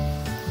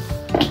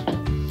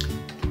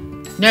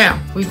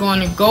 Now we're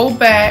going to go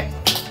back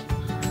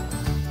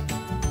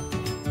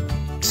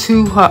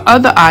to her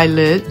other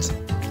eyelids,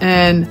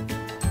 and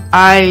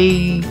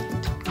I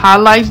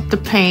highlight the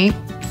paint.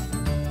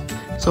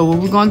 So what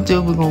we're going to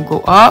do, we're going to go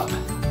up,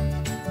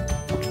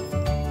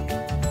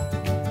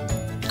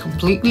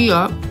 completely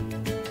up,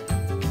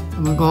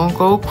 and we're going to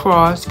go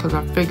across because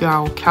I figure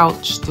I'll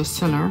couch the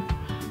center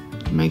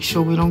to make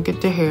sure we don't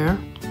get the hair.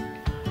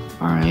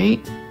 All right,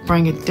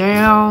 bring it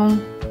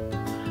down,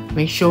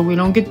 make sure we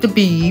don't get the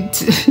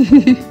beads.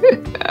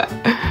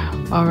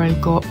 All right,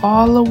 go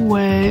all the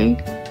way.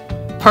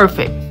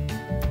 Perfect.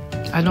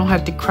 I don't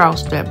have to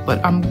crouch that,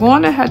 but I'm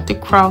going to have to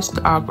crouch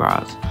the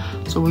eyebrows.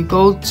 So we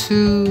go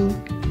to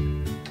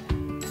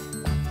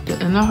the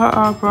end of her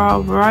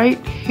eyebrow right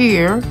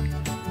here.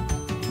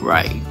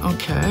 Right,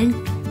 okay.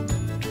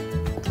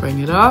 Bring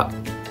it up.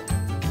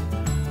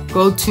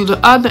 Go to the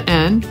other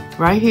end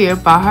right here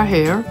by her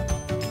hair.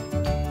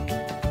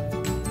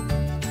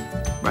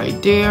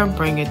 Right there,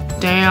 bring it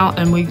down,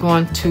 and we're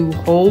going to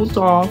hold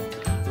off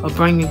or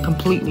bring it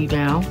completely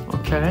down,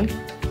 okay?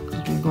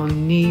 We're going to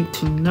need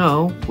to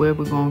know where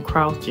we're going to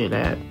crouch it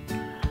at.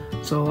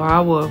 So I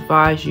will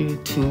advise you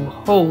to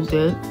hold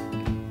it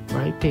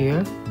right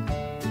there.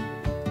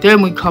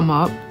 Then we come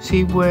up,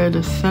 see where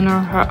the center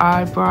of her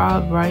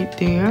eyebrow right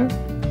there.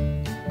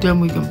 Then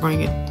we can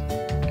bring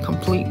it,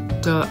 complete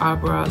the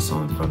eyebrows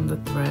on from the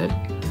thread.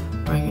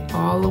 Bring it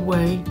all the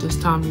way. This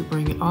time we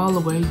bring it all the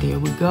way. There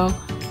we go.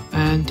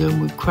 And then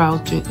we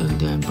crouch it and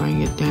then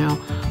bring it down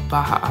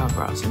by her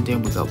eyebrows. And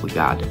then we go, we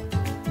got it.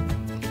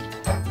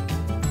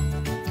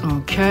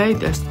 Okay,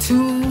 that's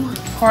 2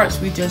 parts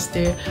we just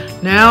did.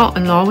 Now,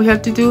 and all we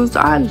have to do is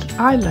the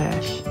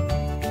eyelash.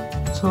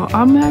 So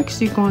I'm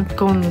actually going to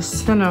go in the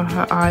center of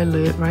her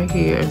eyelid right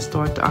here and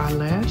start the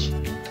eyelash.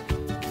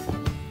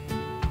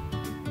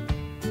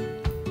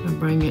 And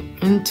bring it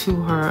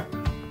into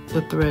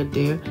the thread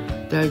there.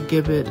 That'll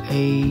give it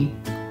a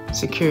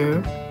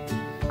secure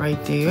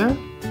right there.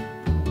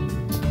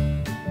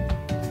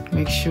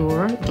 Make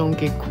sure don't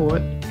get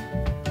caught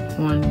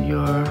on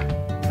your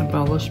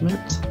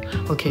embellishments.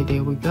 Okay,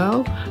 there we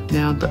go.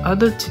 Now the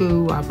other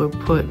 2 I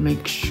will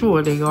make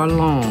sure they are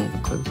long,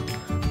 because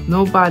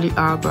Nobody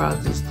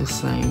eyebrows is the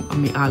same. I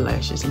mean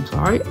eyelashes, I'm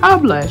sorry.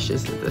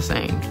 Eyelashes is the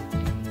same.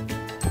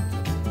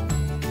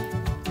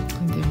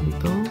 And there we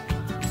go.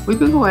 We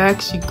can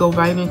actually go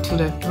right into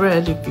that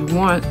thread if you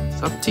want.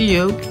 It's up to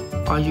you.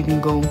 Or you can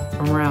go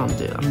around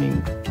it. I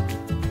mean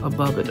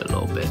above it a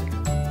little bit.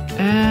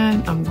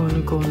 And I'm going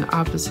to go on the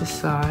opposite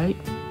side.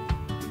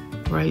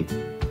 Right.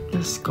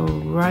 Let's go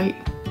right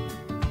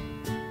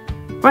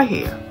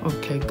here.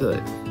 Okay,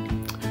 good.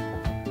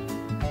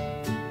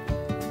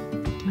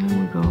 Then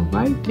we go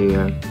right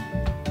there.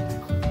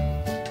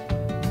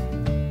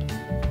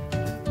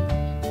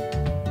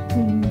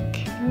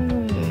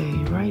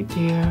 Okay, right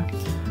there.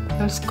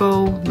 Let's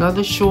go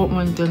another short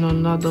one, then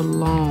another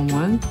long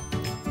one.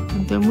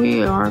 And then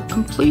we are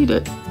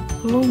completed,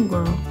 balloon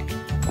girl.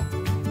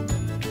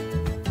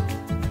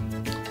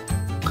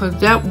 Cause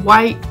that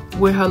white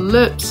with her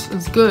lips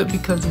is good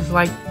because it's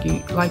like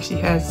she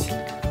has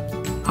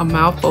her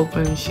mouth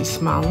open and she's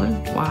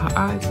smiling while her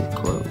eyes are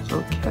closed.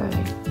 Okay,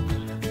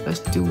 let's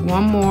do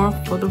one more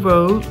for the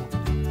road,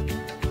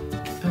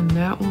 and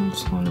that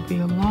one's going to be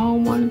a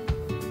long one.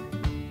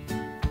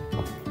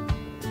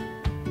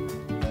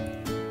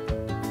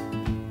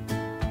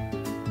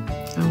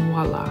 And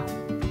voila,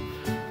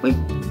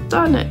 we've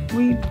done it.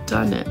 We've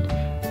done it.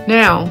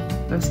 Now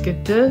let's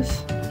get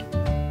this.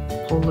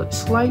 Pull it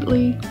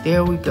slightly.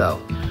 There we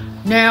go.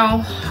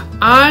 Now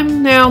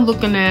I'm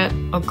looking at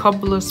a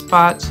couple of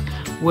spots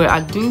where I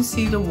do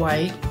see the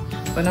white,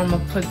 but I'm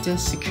gonna put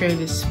this to create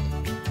this.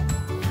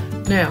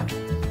 Now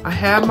I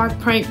have my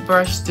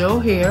paintbrush still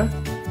here,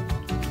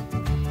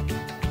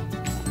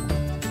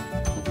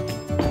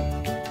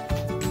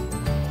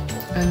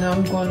 and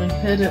I'm gonna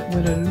hit it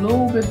with a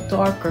little bit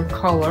darker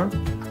color.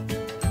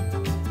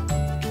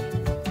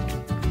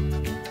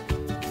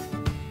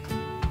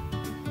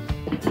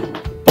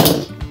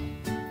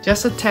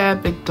 Just a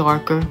tad bit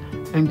darker,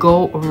 and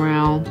go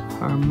around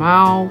her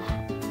mouth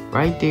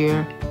right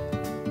there.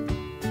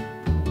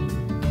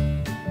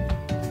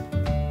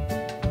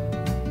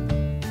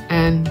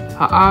 And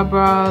her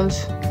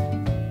eyebrows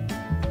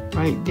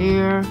right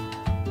there.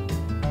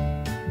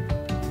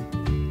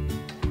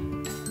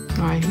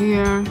 Right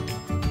here.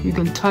 You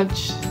can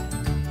touch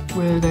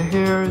where the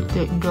hair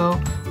didn't go.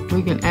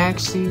 We can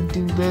actually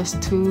do this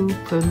too.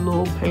 Put a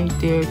little paint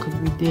there because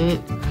we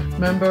did.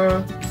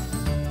 Remember,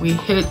 we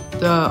hit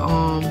the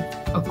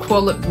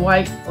acrylic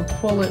white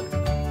acrylic.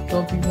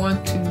 So if you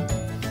want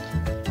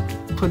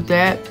to put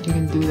that, you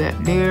can do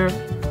that there.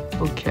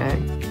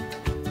 Okay.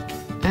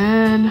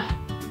 And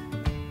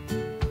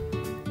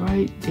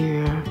right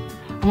there.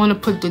 I want to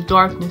put the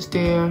darkness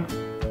there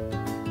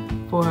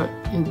for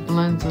it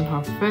blends in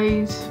her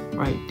face.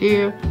 Right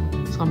there.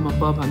 Some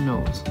above her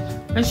nose.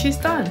 And she's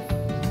done.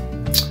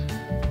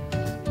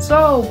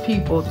 So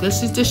people,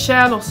 this is the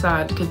shadow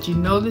side, because you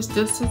notice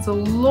this is a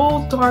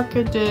little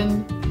darker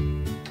than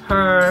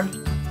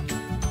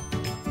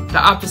the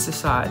opposite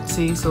side.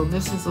 See, so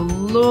this is a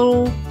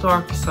little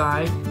dark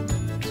side.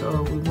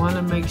 So we want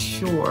to make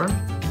sure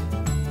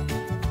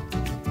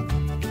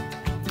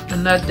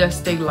and let that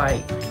stay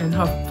light. And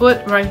her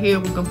foot right here,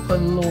 we're going to put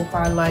a little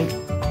highlight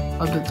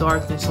of the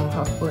darkness on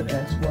her foot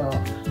as well,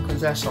 because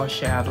that's our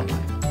shadow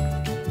line.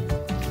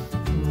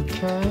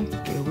 Okay,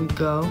 here we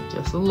go,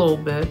 just a little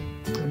bit.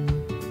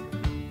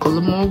 A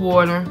little more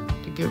water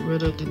to get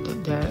rid of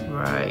that.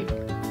 Right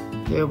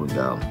there we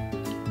go.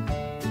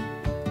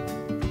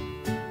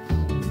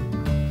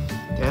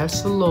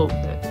 That's a little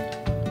bit,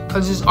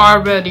 because it's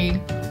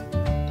already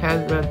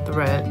has that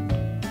thread.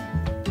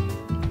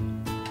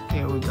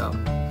 There we go.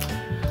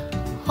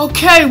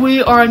 Okay,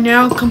 we are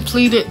now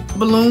completed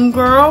balloon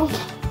girl.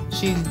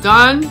 She's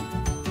done.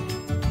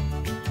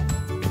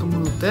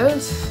 Remove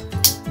this.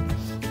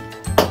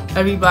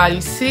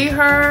 Everybody see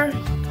her.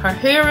 Her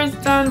hair is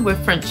done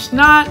with French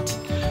knot.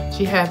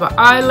 She have her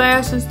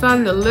eyelashes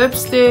done, the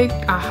lipstick.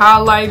 I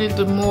highlighted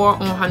the more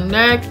on her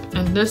neck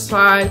and this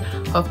side.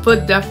 Her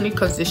foot definitely,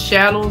 because the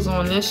shadows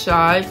on this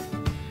side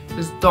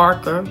is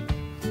darker.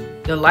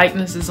 The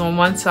lightness is on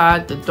one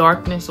side, the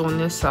darkness on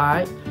this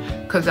side.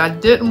 Because I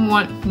didn't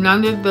want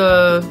none of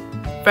the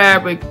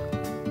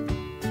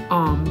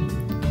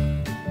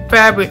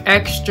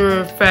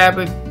extra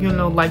fabric, you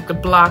know, like the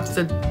blocks,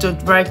 the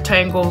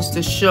rectangles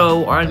to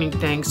show or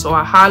anything. So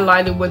I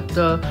highlighted with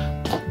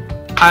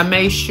I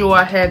made sure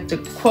I had the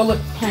acrylic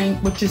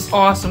paint, which is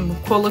awesome.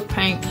 Acrylic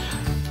paint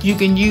you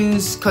can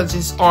use because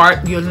it's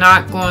art. You're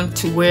not going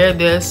to wear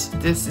this.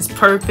 This is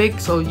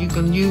perfect, so you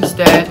can use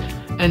that.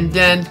 And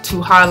then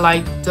to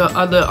highlight the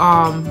other,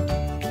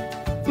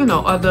 you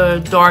know, other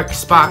dark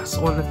spots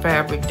on the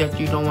fabric that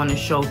you don't want to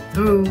show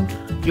through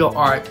your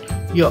art,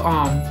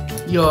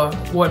 your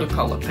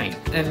watercolor paint.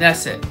 And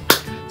that's it.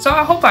 So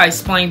I hope I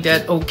explained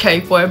that okay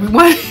for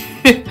everyone.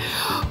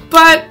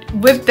 But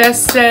with that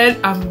said,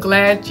 I'm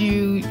glad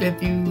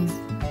if you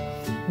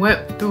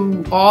went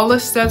through all the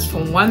steps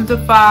from 1 to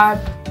 5.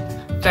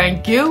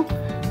 Thank you.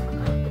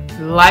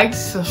 Like,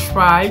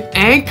 subscribe,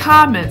 and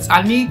comments.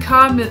 I need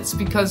comments,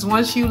 because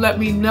once you let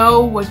me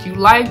know what you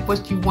like,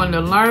 what you want to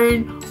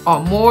learn,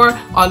 or more,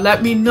 or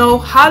let me know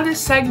how this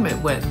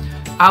segment went.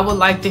 I would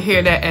like to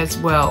hear that as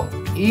well.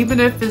 Even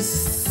if it's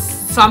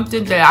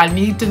something that I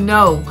need to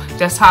know,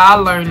 that's how I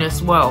learn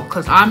as well.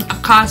 Because I'm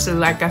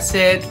constantly, like I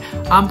said,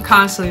 I'm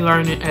constantly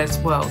learning as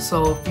well.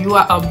 So if you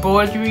are an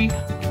embroidery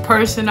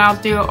person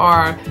out there,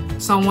 or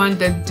someone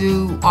that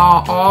do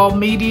all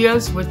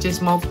medias, which is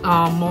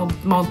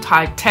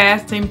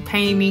multitasking,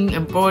 painting,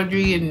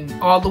 embroidery, and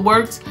all the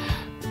works,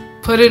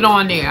 put it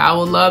on there. I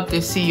would love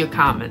to see your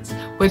comments.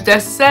 With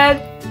that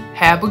said,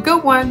 have a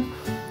good one.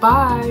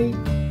 Bye.